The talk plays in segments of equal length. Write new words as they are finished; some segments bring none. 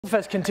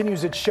Fest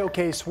continues its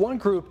showcase. One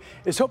group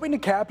is hoping to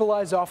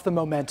capitalize off the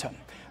momentum.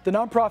 The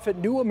nonprofit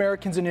New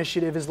Americans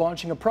Initiative is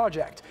launching a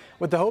project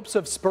with the hopes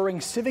of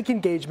spurring civic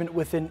engagement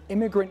within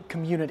immigrant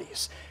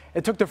communities.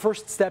 It took the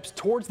first steps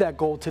towards that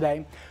goal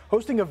today,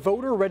 hosting a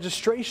voter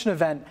registration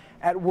event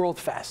at World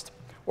Fest.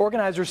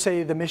 Organizers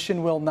say the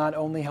mission will not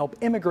only help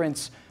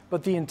immigrants,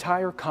 but the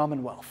entire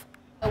Commonwealth.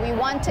 We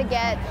want to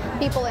get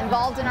people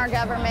involved in our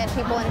government,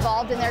 people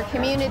involved in their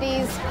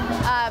communities,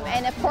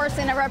 and of course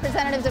in a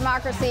representative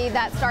democracy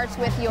that starts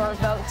with your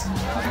vote.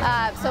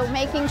 So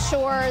making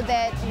sure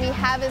that we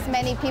have as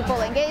many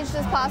people engaged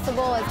as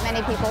possible, as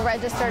many people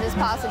registered as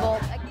possible.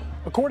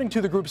 According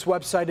to the group's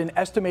website, an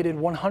estimated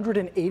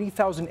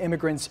 180,000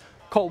 immigrants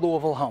call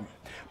Louisville home,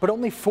 but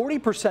only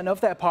 40%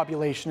 of that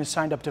population is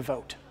signed up to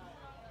vote.